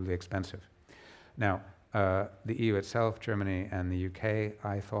prohibitively expensive. Now, the EU itself, Germany and the UK,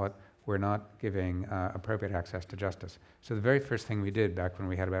 I thought, were not giving appropriate access to justice. So the very first thing we did back when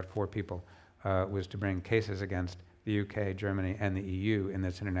we had about 4 people was to bring cases against the UK, Germany, and the EU in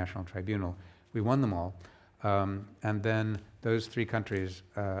this international tribunal. We won them all. And then those 3 countries,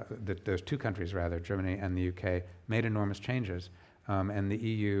 those 2 countries rather, Germany and the UK, made enormous changes. And the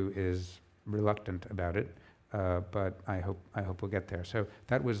EU is reluctant about it, but I hope we'll get there. So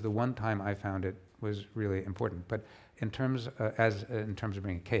that was the one time I found it was really important. But in terms of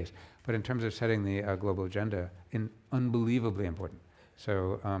bringing a case, but in terms of setting the global agenda, unbelievably important.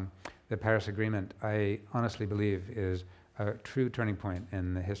 So the Paris Agreement, I honestly believe, is a true turning point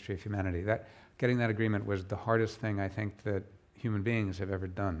in the history of humanity. Getting that agreement was the hardest thing I think that human beings have ever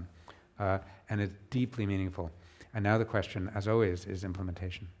done, and it's deeply meaningful. And now the question, as always, is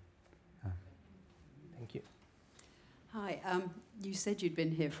implementation. Thank you. Hi, you said you'd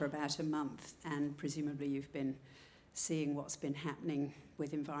been here for about a month, and presumably you've been seeing what's been happening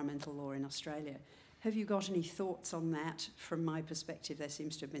with environmental law in Australia. Have you got any thoughts on that? From my perspective, there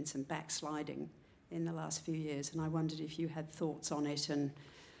seems to have been some backsliding in the last few years, and I wondered if you had thoughts on it and,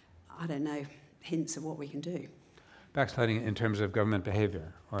 I don't know, hints of what we can do. Backsliding in terms of government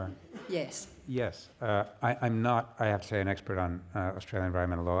behavior, or? Yes. Yes. I'm not, I have to say, an expert on Australian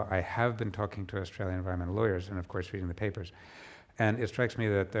environmental law. I have been talking to Australian environmental lawyers and, of course, reading the papers. And it strikes me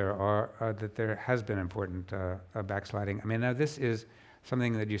that there has been important backsliding. I mean, now this is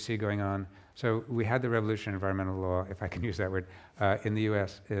something that you see going on. So we had the revolution in environmental law, if I can use that word, in the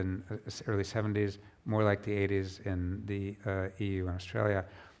US in the early 70s, more like the 80s in the EU and Australia.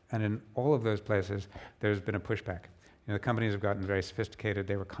 And in all of those places, there's been a pushback. The companies have gotten very sophisticated.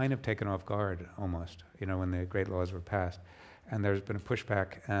 They were kind of taken off guard almost, when the great laws were passed. And there's been a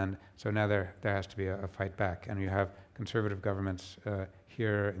pushback, and so now there has to be a fight back. And you have conservative governments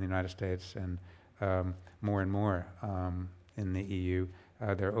here in the United States and more and more in the EU.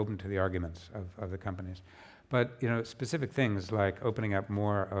 They're open to the arguments of the companies. But specific things like opening up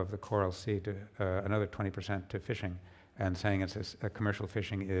more of the Coral Sea to another 20% to fishing, and saying commercial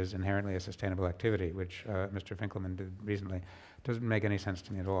fishing is inherently a sustainable activity, which Mr. Finkelman did recently, doesn't make any sense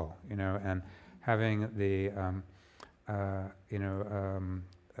to me at all. And having the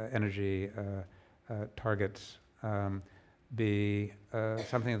energy targets be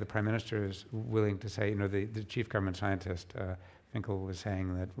something that the Prime Minister is willing to say. The chief government scientist Finkel was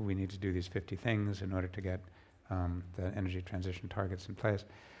saying that we need to do these 50 things in order to get the energy transition targets in place.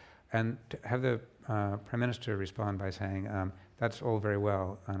 And to have the Prime Minister respond by saying, that's all very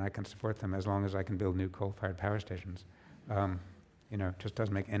well, and I can support them as long as I can build new coal-fired power stations, just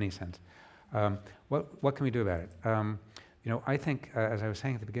doesn't make any sense. What can we do about it? I think, as I was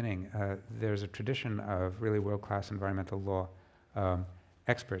saying at the beginning, there's a tradition of really world-class environmental law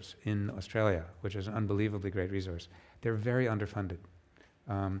experts in Australia, which is an unbelievably great resource. They're very underfunded.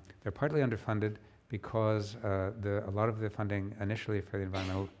 They're partly underfunded because a lot of the funding initially for the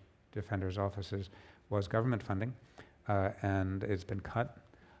environmental defenders' offices was government funding, and it's been cut.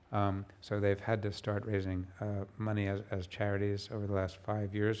 So they've had to start raising money as charities over the last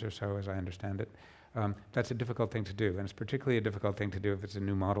 5 years or so, as I understand it. That's a difficult thing to do, and it's particularly a difficult thing to do if it's a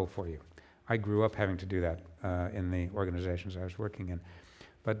new model for you. I grew up having to do that in the organizations I was working in,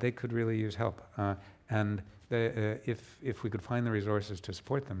 but they could really use help. And if we could find the resources to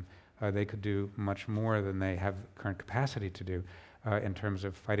support them, they could do much more than they have current capacity to do in terms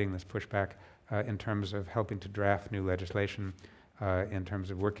of fighting this pushback, in terms of helping to draft new legislation, in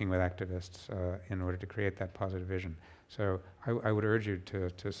terms of working with activists in order to create that positive vision. So I would urge you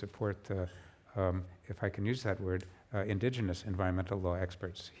to support the, if I can use that word, indigenous environmental law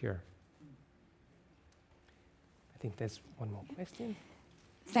experts here. I think there's one more question.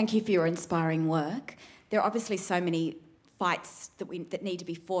 Thank you for your inspiring work. There are obviously so many fights that need to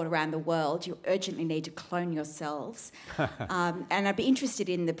be fought around the world. You urgently need to clone yourselves. And I'd be interested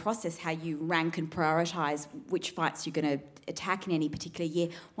in the process, how you rank and prioritise which fights you're going to attack in any particular year.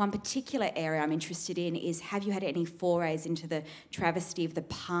 One particular area I'm interested in is, have you had any forays into the travesty of the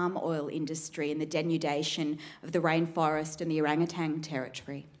palm oil industry and the denudation of the rainforest and the orangutan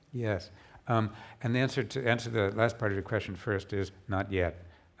territory? Yes. And the answer to the last part of your question first is not yet.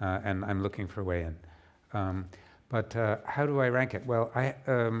 And I'm looking for a way in. But how do I rank it? Well, I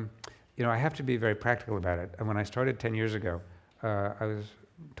have to be very practical about it. And when I started 10 years ago, I was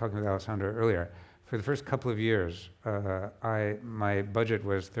talking with Alessandro earlier. For the first couple of years, my budget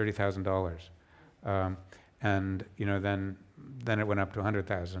was $30,000, and then it went up to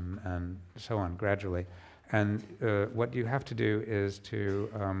 $100,000, and so on gradually. And what you have to do is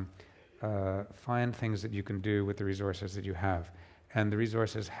to find things that you can do with the resources that you have. And the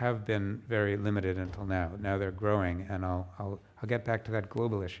resources have been very limited until now. Now they're growing, and I'll get back to that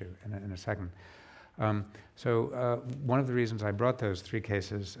global issue in a second. So one of the reasons I brought those 3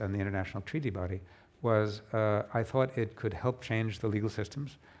 cases and the international treaty body was I thought it could help change the legal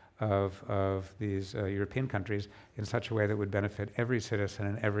systems of these European countries in such a way that would benefit every citizen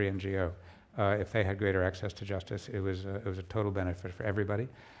and every NGO. If they had greater access to justice, it was a total benefit for everybody.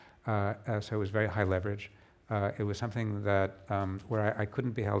 So it was very high leverage. It was something that where I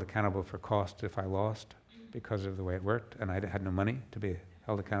couldn't be held accountable for cost if I lost because of the way it worked, and I had no money to be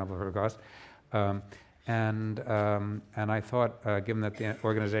held accountable for cost. And I thought, given that the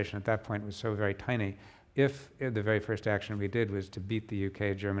organization at that point was so very tiny, if the very first action we did was to beat the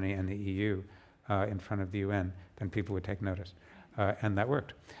UK, Germany, and the EU in front of the UN, then people would take notice. And that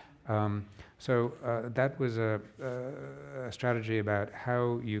worked. So that was a strategy about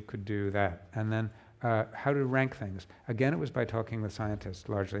how you could do that. And then how to rank things. Again, it was by talking with scientists,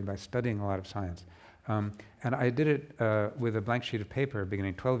 largely by studying a lot of science. And I did it with a blank sheet of paper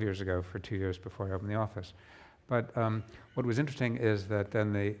beginning 12 years ago for 2 years before I opened the office. But what was interesting is that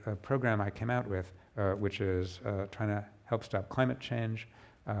then the program I came out with, which is trying to help stop climate change,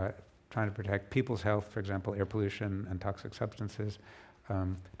 trying to protect people's health, for example, air pollution and toxic substances,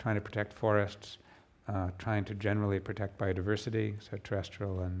 trying to protect forests, trying to generally protect biodiversity, so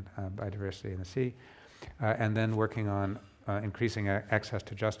terrestrial and biodiversity in the sea, and then working on increasing access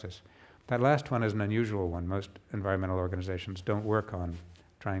to justice. That last one is an unusual one. Most environmental organizations don't work on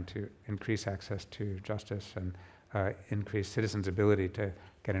trying to increase access to justice and increase citizens' ability to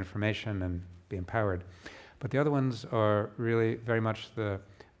get information and be empowered. But the other ones are really very much the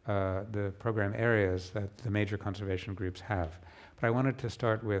program areas that the major conservation groups have. But I wanted to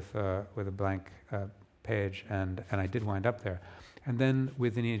start with a blank page, and I did wind up there. And then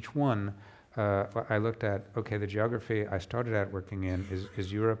within each one, I looked at, okay, the geography I started out working in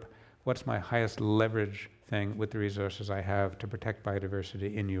is Europe. What's my highest leverage thing with the resources I have to protect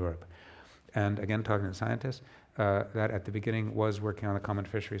biodiversity in Europe? And again, talking to scientists, that at the beginning was working on the common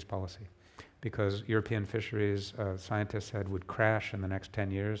fisheries policy, because European fisheries, scientists said, would crash in the next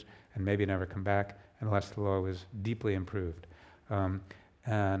 10 years and maybe never come back unless the law was deeply improved.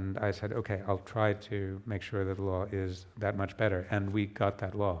 And I said, okay, I'll try to make sure that the law is that much better. And we got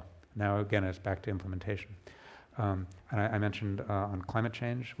that law. Now, again, it's back to implementation. And I mentioned on climate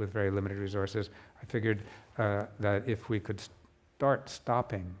change with very limited resources, I figured that if we could start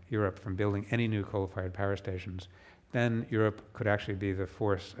stopping Europe from building any new coal-fired power stations, then Europe could actually be the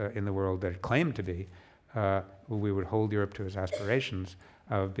force in the world that it claimed to be. We would hold Europe to its aspirations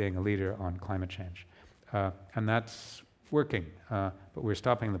of being a leader on climate change. And that's working, but we're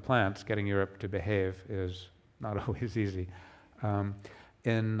stopping the plants. Getting Europe to behave is not always easy.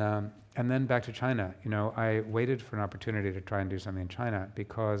 And then back to China. I waited for an opportunity to try and do something in China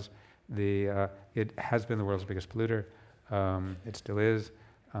because it has been the world's biggest polluter. It still is.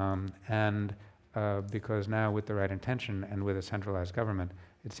 And because now with the right intention and with a centralized government,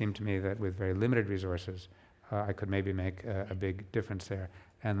 it seemed to me that with very limited resources, I could maybe make a big difference there.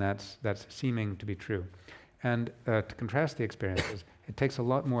 And that's seeming to be true. And to contrast the experiences, it takes a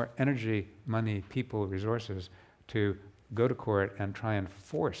lot more energy, money, people, resources to go to court and try and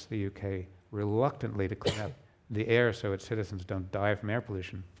force the UK reluctantly to clean up the air so its citizens don't die from air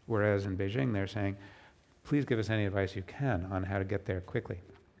pollution. Whereas in Beijing, they're saying, please give us any advice you can on how to get there quickly.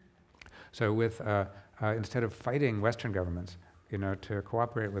 So with instead of fighting Western governments, to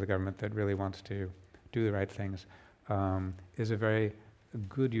cooperate with a government that really wants to do the right things is a very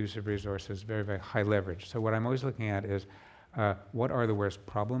good use of resources, very, very high leverage. So what I'm always looking at is what are the worst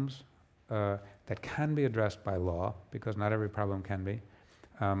problems that can be addressed by law, because not every problem can be.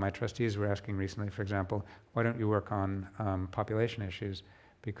 My trustees were asking recently, for example, why don't you work on population issues,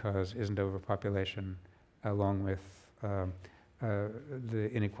 because isn't overpopulation along with the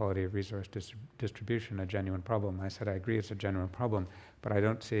inequality of resource distribution a genuine problem? I said, I agree it's a genuine problem, but I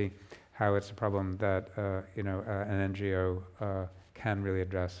don't see how it's a problem that an NGO can really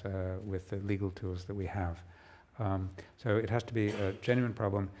address with the legal tools that we have. So it has to be a genuine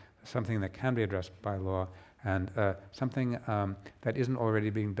problem, something that can be addressed by law, and something that isn't already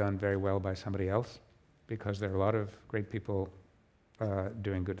being done very well by somebody else, because there are a lot of great people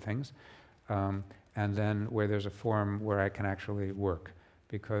doing good things. And then where there's a forum where I can actually work,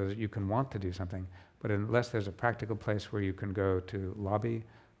 because you can want to do something, but unless there's a practical place where you can go to lobby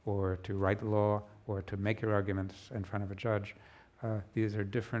or to write law or to make your arguments in front of a judge, these are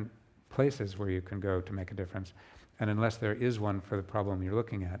different places where you can go to make a difference. And unless there is one for the problem you're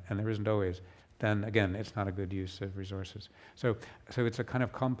looking at, and there isn't always, then again, it's not a good use of resources. So it's a kind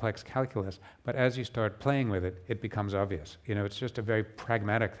of complex calculus, but as you start playing with it, it becomes obvious. It's just a very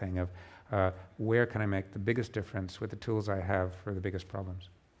pragmatic thing of where can I make the biggest difference with the tools I have for the biggest problems.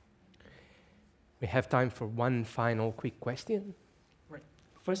 We have time for one final quick question. Right.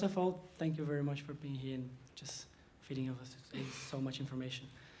 First of all, thank you very much for being here and just feeding us so much information.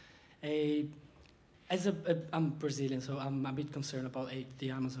 I'm Brazilian, so I'm a bit concerned about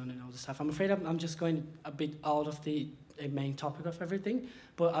the Amazon and all the stuff. I'm afraid I'm just going a bit out of the main topic of everything,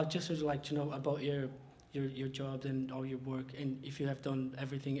 but I just would like to know about your job and all your work, and if you have done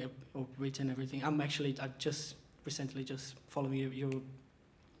everything or written everything. I just recently just following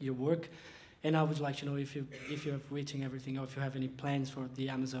your work, and I would like to know if you have written everything, or if you have any plans for the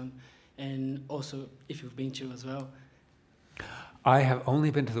Amazon, and also if you've been to as well. I have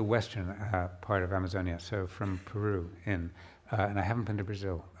only been to the western part of Amazonia, so from Peru in, and I haven't been to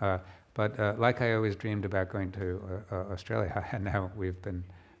Brazil. But like I always dreamed about going to Australia, and now we've been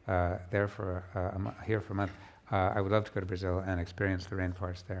here for a month, I would love to go to Brazil and experience the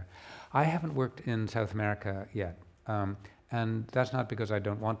rainforest there. I haven't worked in South America yet, and that's not because I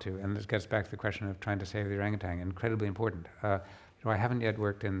don't want to, and this gets back to the question of trying to save the orangutan, incredibly important. I haven't yet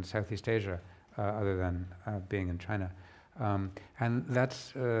worked in Southeast Asia, other than being in China. And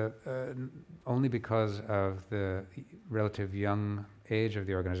that's only because of the relative young age of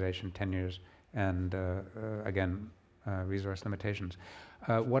the organization, 10 years, and again, resource limitations.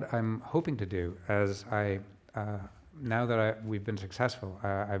 What I'm hoping to do, as now that we've been successful,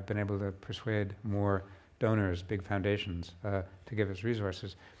 I've been able to persuade more donors, big foundations, to give us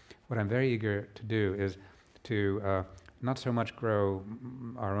resources. What I'm very eager to do is to not so much grow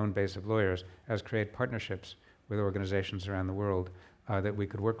our own base of lawyers as create partnerships with organizations around the world that we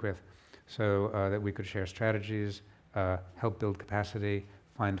could work with, so that we could share strategies, help build capacity,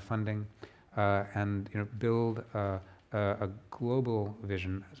 find funding, and build a global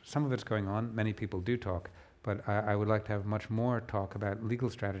vision. Some of it's going on, many people do talk, but I would like to have much more talk about legal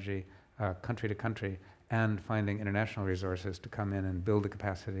strategy, country to country, and finding international resources to come in and build the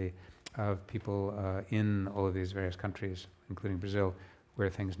capacity of people in all of these various countries, including Brazil, where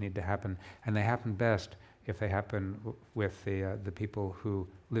things need to happen. And they happen best if they happen with the people who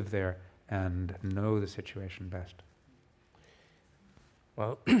live there and know the situation best.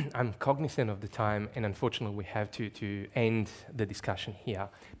 Well, I'm cognizant of the time, and unfortunately we have to end the discussion here.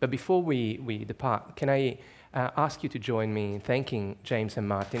 But before we depart, can I ask you to join me in thanking James and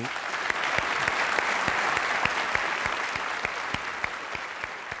Martin?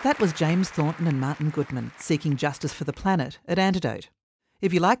 That was James Thornton and Martin Goodman seeking justice for the planet at Antidote.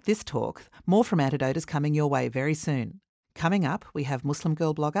 If you like this talk, more from Antidote is coming your way very soon. Coming up, we have Muslim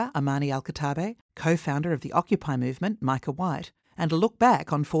girl blogger Amani Al-Katabe, co-founder of the Occupy movement, Micah White, and a look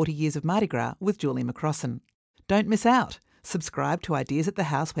back on 40 years of Mardi Gras with Julie McCrossan. Don't miss out. Subscribe to Ideas at the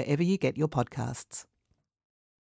House wherever you get your podcasts.